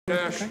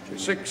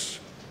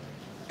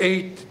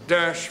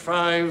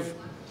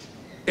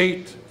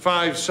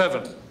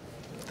6-8-5857.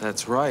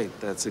 That's right.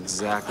 That's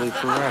exactly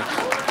correct.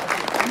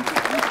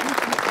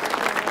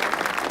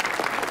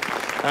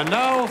 And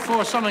now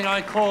for something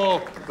I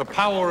call the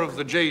power of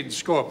the Jade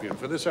Scorpion.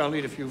 For this, I'll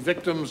need a few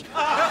victims.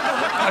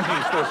 I mean,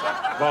 of course,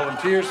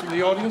 volunteers from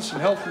the audience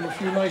and help from a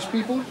few nice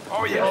people.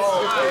 Oh, yes.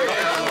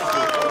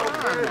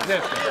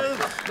 Yes.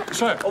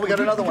 Sir. Oh, we got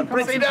another one.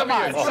 Bring it up.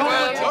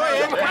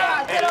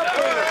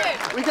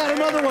 We got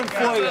another one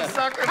for you.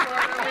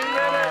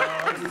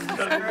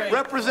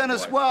 Represent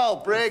us well,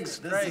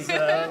 Briggs.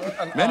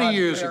 Many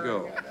years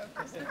ago,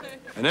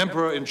 an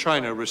emperor in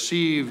China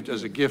received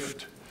as a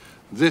gift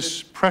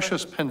this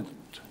precious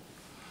pendant,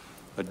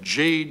 a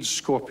jade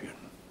scorpion.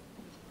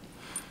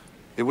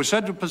 It was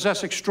said to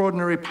possess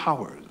extraordinary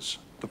powers,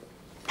 the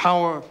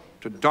power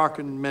to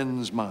darken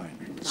men's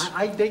minds.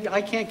 I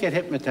can't get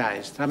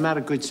hypnotized. I'm not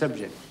a good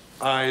subject.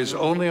 Eyes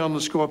only on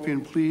the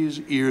scorpion,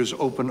 please. Ears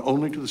open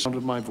only to the sound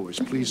of my voice.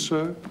 Please,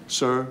 sir.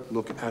 Sir,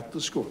 look at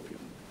the scorpion.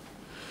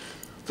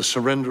 The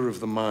surrender of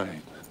the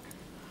mind.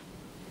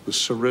 The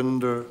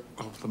surrender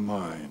of the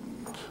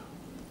mind.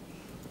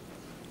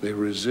 They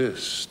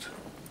resist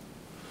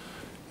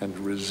and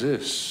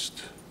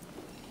resist.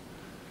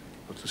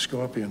 But the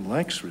scorpion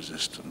likes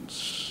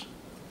resistance.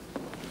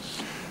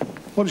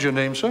 What is your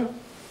name, sir?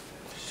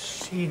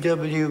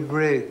 C.W.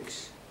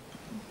 Briggs.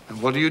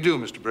 And what do you do,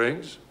 Mr.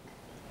 Briggs?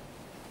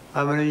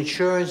 I'm an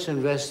insurance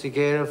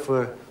investigator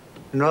for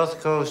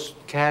North Coast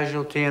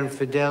Casualty and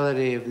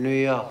Fidelity of New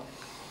York.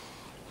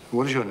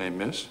 What is your name,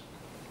 miss?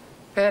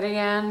 Betty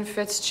Ann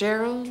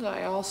Fitzgerald.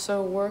 I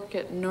also work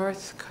at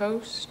North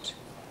Coast.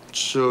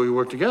 So you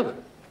work together?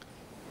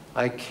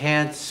 I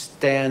can't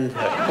stand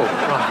her. Oh,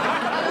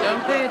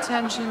 Don't pay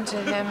attention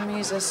to him.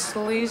 He's a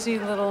sleazy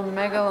little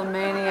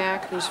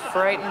megalomaniac who's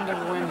frightened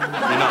of women.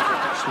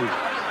 Enough. Sleep.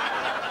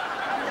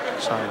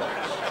 Silence.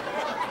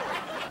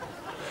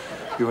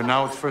 You are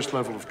now at the first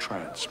level of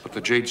trance, but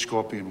the Jade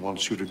Scorpion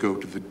wants you to go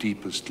to the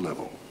deepest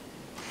level.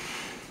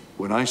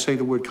 When I say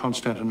the word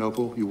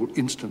Constantinople, you will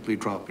instantly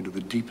drop into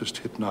the deepest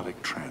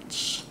hypnotic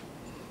trance.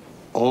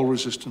 All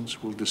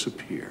resistance will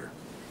disappear.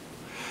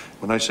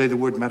 When I say the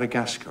word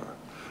Madagascar,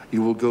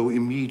 you will go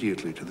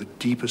immediately to the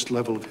deepest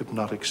level of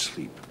hypnotic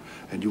sleep,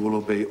 and you will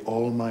obey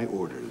all my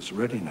orders.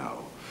 Ready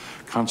now.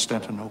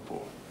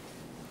 Constantinople,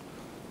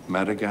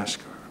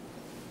 Madagascar.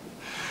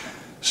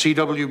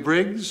 C.W.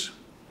 Briggs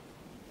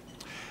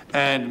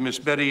and Miss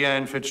Betty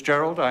Ann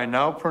Fitzgerald, I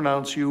now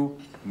pronounce you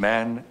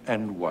man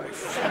and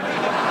wife.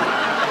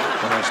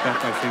 When I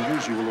snap my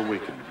fingers, you will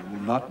awaken. You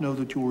will not know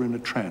that you are in a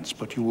trance,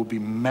 but you will be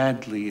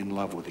madly in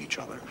love with each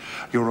other.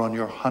 You're on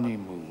your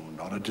honeymoon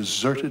on a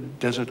deserted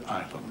desert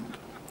island.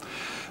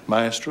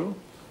 Maestro,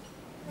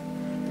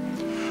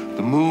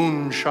 the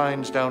moon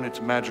shines down its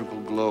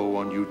magical glow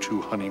on you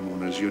two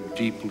honeymooners. You're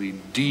deeply,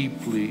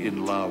 deeply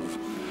in love.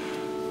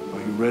 Are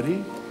you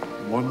ready?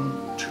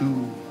 1,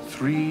 2,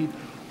 3.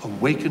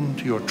 Awaken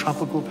to your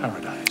tropical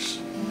paradise.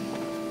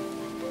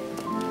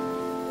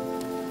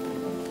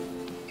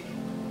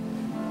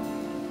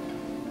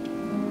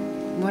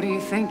 What are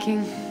you thinking?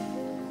 I'm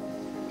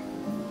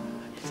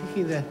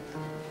thinking that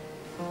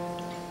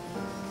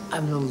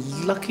I'm the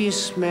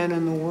luckiest man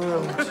in the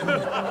world to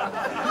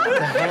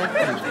have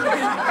you.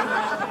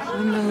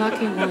 I'm the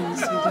lucky one,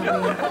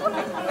 C.W.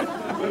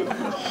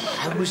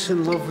 I was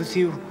in love with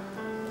you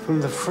from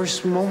the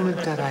first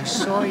moment that I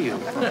saw you.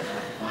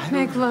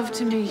 Make love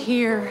to me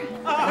here,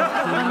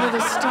 under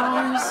the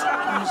stars,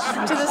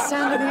 to the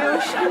sound of the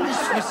ocean. Miss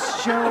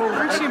Fitzgerald.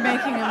 Aren't you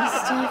making a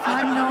mistake?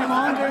 I'm no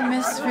longer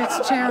Miss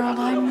Fitzgerald.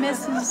 I'm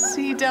Mrs.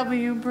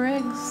 C.W.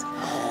 Briggs.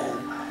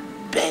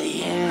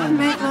 Betty Ann.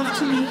 Make love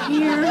to me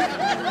here,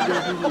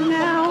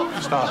 now.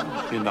 Stop.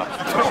 Enough.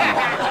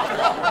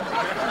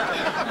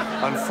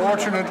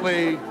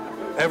 Unfortunately,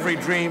 every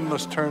dream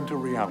must turn to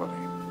reality.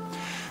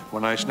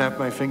 When I snap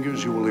my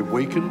fingers, you will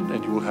awaken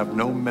and you will have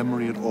no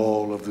memory at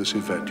all of this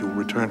event. You will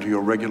return to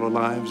your regular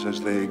lives as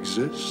they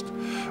exist,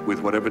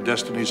 with whatever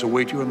destinies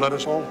await you, and let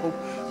us all hope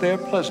they are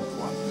pleasant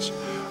ones.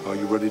 Are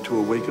you ready to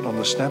awaken on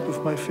the snap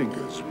of my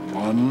fingers?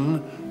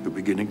 1, you're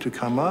beginning to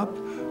come up.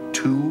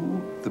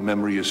 2, the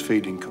memory is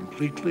fading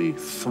completely.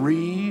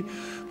 3,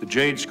 the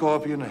Jade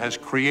Scorpion has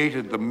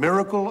created the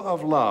miracle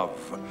of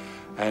love.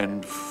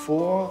 And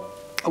 4,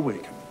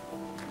 awaken.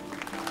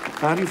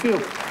 How do you feel?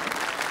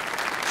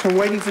 So I'm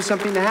waiting for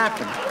something to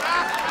happen.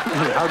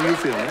 How do you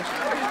feel, miss?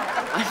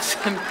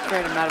 I'm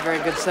afraid I'm not a very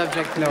good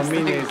subject. No,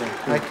 me neither.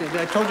 I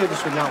told you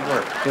this would not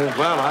work.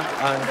 Well, I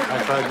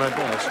tried my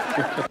best.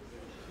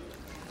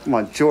 Come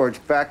on,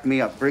 George, back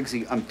me up.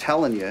 Briggsy, I'm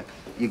telling you,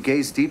 you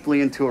gazed deeply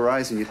into her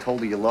eyes and you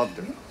told her you loved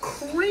her.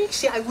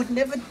 Crazy. I would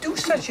never do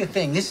such a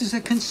thing. This is a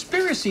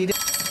conspiracy.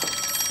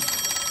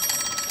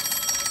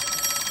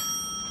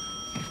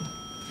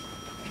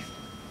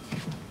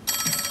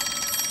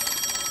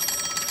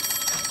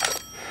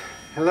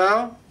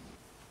 Hello?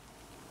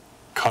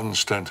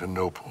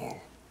 Constantinople.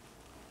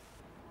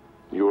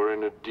 You are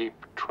in a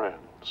deep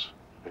trance,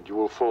 and you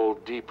will fall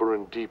deeper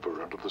and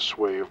deeper under the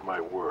sway of my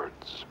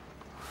words.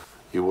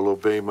 You will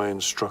obey my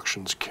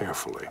instructions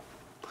carefully.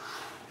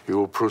 You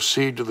will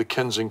proceed to the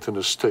Kensington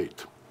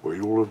estate, where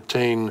you will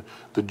obtain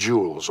the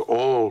jewels,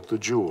 all the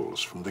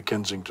jewels from the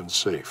Kensington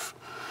safe.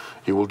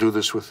 You will do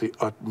this with the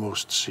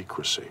utmost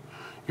secrecy,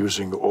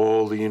 using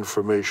all the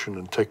information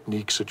and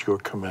techniques at your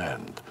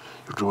command.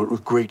 You'll do it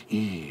with great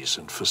ease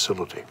and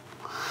facility.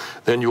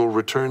 Then you'll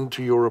return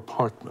to your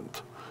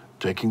apartment,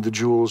 taking the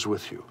jewels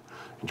with you,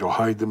 and you'll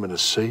hide them in a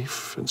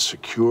safe and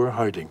secure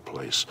hiding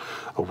place,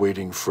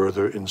 awaiting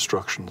further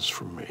instructions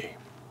from me.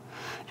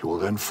 You will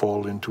then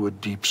fall into a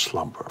deep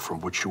slumber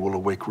from which you will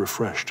awake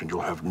refreshed, and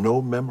you'll have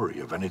no memory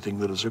of anything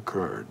that has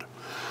occurred.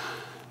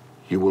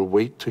 You will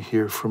wait to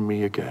hear from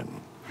me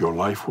again. Your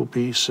life will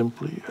be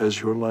simply as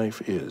your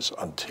life is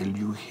until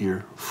you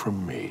hear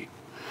from me.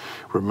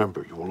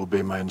 Remember, you will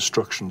obey my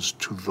instructions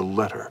to the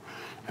letter,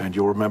 and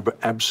you'll remember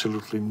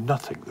absolutely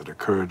nothing that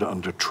occurred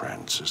under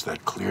trance. Is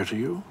that clear to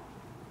you?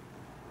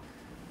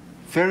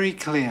 Very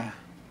clear.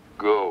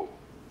 Go.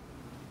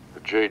 The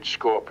Jade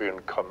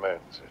Scorpion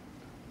commands it.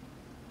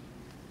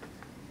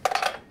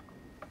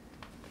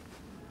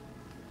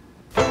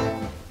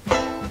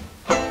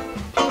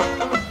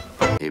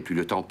 Et plus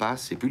le temps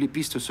passe, et plus les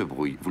pistes se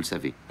brouillent, vous le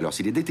savez. Alors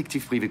si les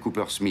détectives privés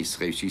Cooper Smith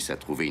réussissent à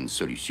trouver une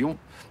solution,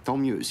 tant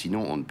mieux,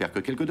 sinon on ne perd que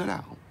quelques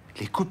dollars.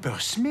 Les Cooper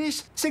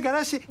Smith? Ces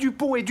gars-là, c'est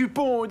Dupont et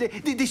Dupont,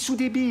 des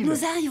sous-débiles.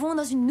 Nous arrivons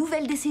dans une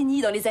nouvelle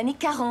décennie, dans les années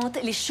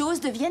 40. Les choses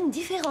deviennent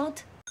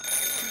différentes.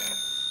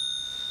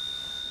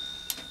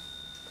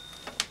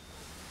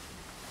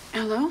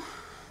 Hello?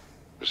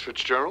 Miss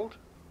Fitzgerald?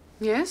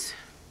 Yes?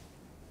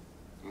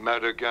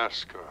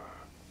 Madagascar.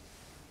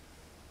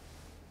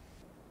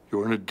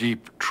 You're in a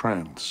deep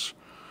trance,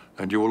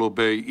 and you will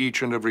obey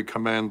each and every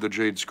command the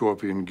Jade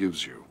Scorpion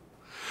gives you.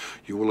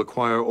 You will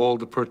acquire all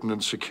the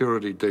pertinent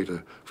security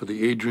data for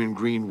the Adrian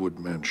Greenwood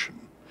mansion.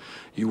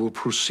 You will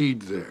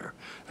proceed there,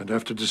 and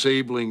after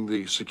disabling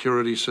the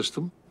security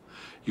system,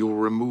 you will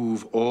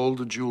remove all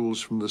the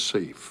jewels from the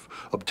safe,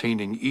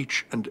 obtaining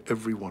each and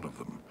every one of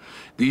them.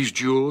 These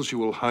jewels you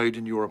will hide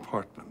in your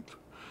apartment.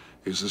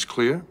 Is this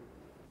clear?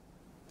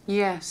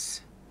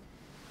 Yes.